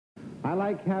I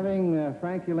like having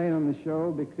Frankie Laine on the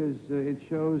show because it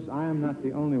shows I am not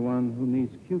the only one who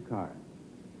needs cue cards.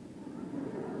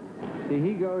 See,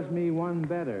 he goes me one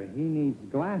better. He needs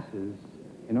glasses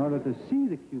in order to see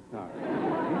the cue cards.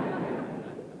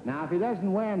 Now, if he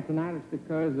doesn't wear them tonight, it's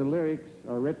because the lyrics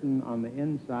are written on the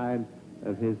inside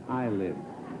of his eyelids.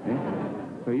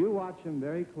 So you watch him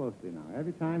very closely now.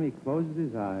 Every time he closes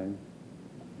his eyes,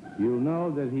 you'll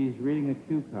know that he's reading a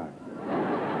cue card.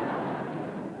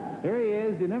 Here he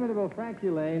is, the inimitable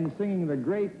Frankie Laine, singing the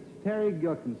great Terry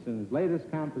Gilkinson's latest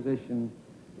composition,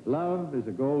 Love is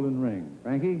a Golden Ring.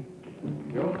 Frankie?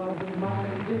 Your love is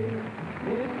mine, dear.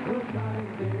 It will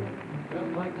shine, dear,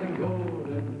 just like a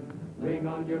golden ring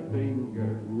on your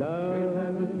finger.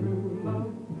 Love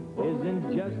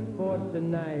isn't just for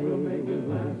tonight. We'll make it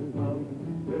last, love.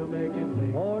 We'll make it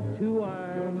linger. Or two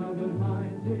arms Your love is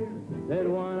mine, dear. that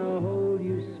want to hold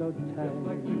you so tight. Just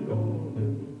like the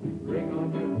golden ring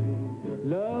on your finger.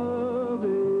 Love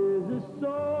is a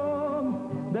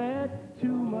song that two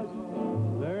must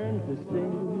learn to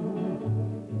sing.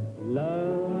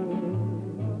 Love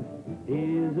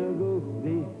is a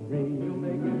golden ring. We'll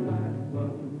make it last,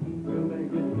 love. We'll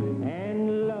make it linger. And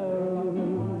love,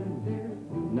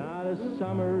 not a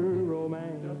summer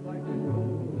romance. Just like the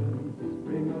golden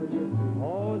ring on your finger.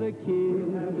 Or the We'll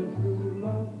kiss have this true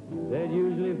love. that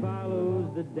usually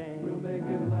follows the dance. We'll make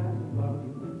it last, love.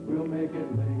 We'll make it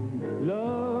linger.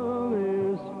 Love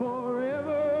is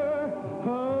forever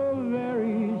a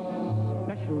very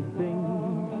special thing.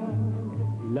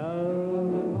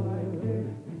 Love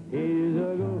is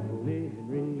a golden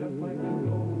ring. Just like the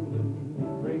golden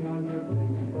ring on your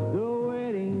finger. The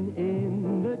wedding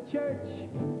in the church,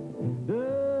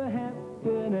 the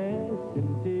happiness and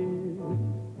tears.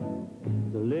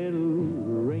 The little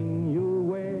ring you'll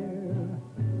wear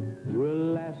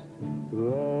will last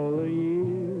through all the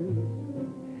years.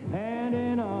 And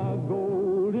in our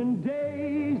golden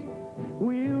days,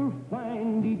 we'll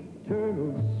find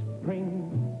eternal spring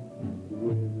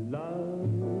with love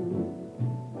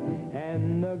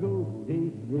and the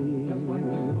golden ring. Just like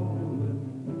the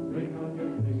golden ring on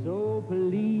your finger. So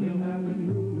please, We'll have the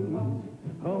true love.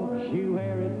 won't you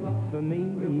wear it for me?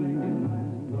 We'll make it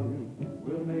last, love.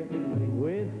 We'll make it linger.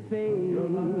 With faith Your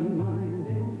love is mine,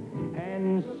 dear.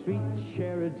 and sweet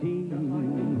charity. Just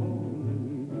like the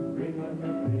golden ring on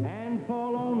your finger. And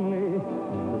for lonely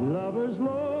lovers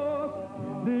lost,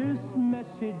 this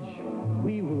message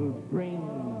we will bring.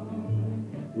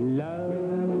 Love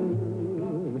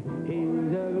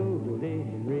is a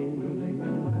golden ring.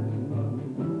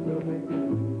 We'll make it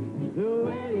linger. The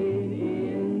wedding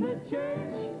in the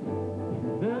church,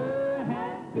 the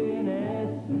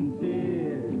happiness and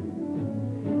tears.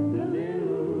 The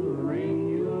little ring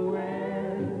you'll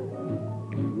wear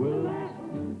will last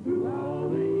through all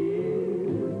the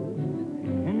years.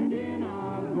 And in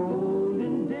our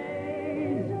golden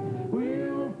days,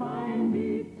 we'll find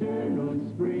eternal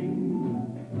spring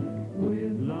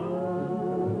with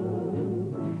love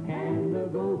and the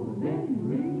golden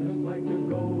ring. Just like the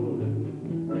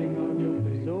golden ring on your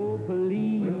finger. So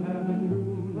please, We'll have a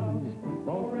true love.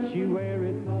 won't you wear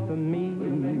it for me? We'll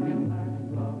make it last,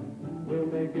 love. We'll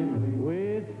make it linger.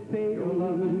 With faith Your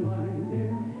love is mine,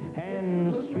 dear.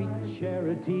 and sweet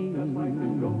charity. Just like the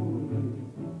golden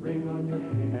ring on your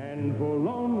finger. And for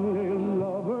lonely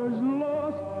lovers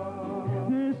lost,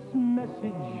 this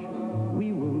message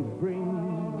we will bring.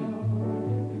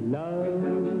 Love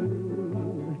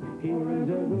is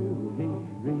a golden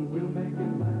ring. We'll make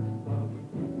it last, love.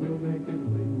 We'll make it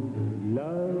linger.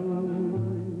 Love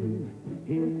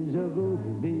is a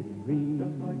golden ring.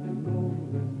 Just like the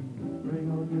golden ring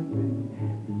on your finger.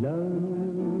 Love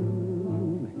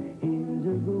is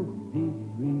a golden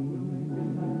ring.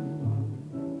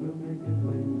 We'll make it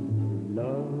linger.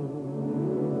 Love.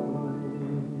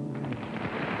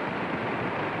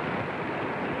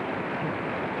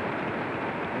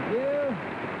 Thank you.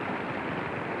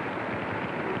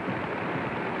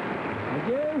 Thank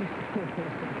you.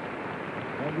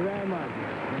 Thank you very much.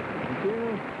 Thank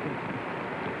you.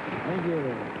 Thank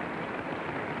you.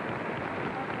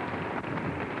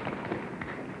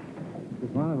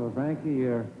 It's wonderful, Frankie.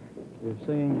 You're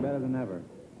singing better than ever.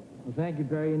 Well, thank you,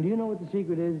 Perry. And do you know what the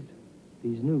secret is?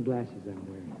 These new glasses I'm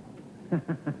wearing.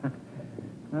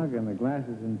 How can the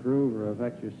glasses improve or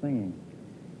affect your singing?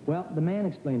 Well, the man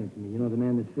explained it to me. You know, the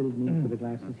man that fitted me for the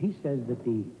glasses. He says that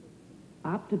the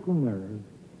optical nerve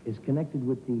is connected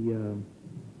with the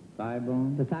Thigh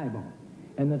bone? thigh bone.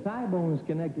 And the thigh bone is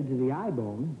connected to the eye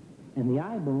bone, and the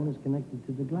eye bone is connected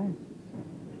to the glasses.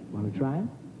 Want to try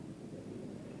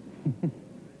it?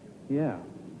 Yeah.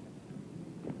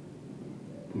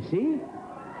 You see?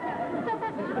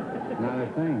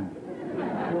 thing.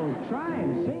 Well, try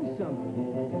and sing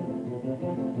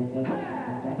something.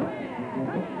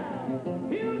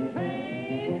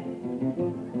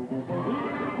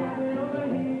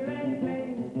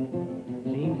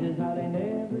 Seems as how they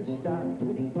never stop.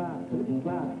 Clippity-clop,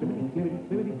 clippity-clop,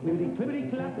 clippity-clippity,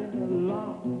 clippity-clapping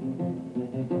along.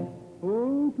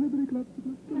 Oh, clippity-clop,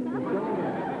 clippity-clop.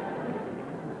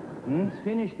 It's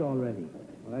finished already.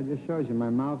 Well, that just shows you my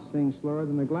mouth sings slower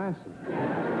than the glasses.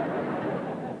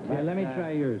 Here, let me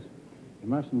try yours. You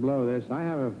mustn't blow this. I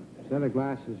have a set of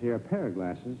glasses here, a pair of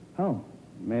glasses. Oh,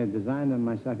 Designed them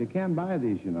myself. You can't buy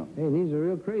these, you know. hey, these are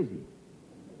real crazy.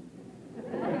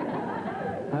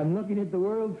 I'm looking at the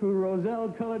world through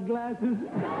Roselle-colored glasses.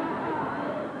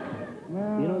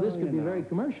 Well, You know, this could be very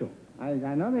commercial. I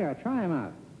know they are. Try them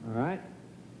out. All right.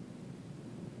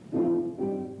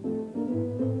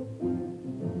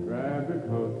 Grab your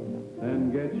coat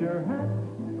and get your hat.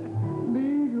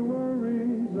 Leave your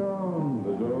worries on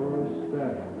the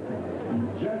doorstep.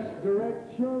 Just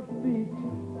direct your feet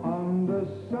on the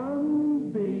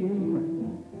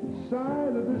sunbeam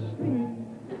side of the street.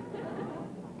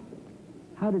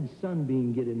 How did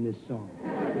Sunbeam get in this song?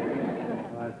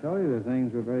 Well, I told you the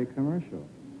things were very commercial.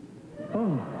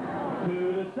 Oh. To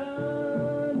the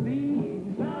sunbeam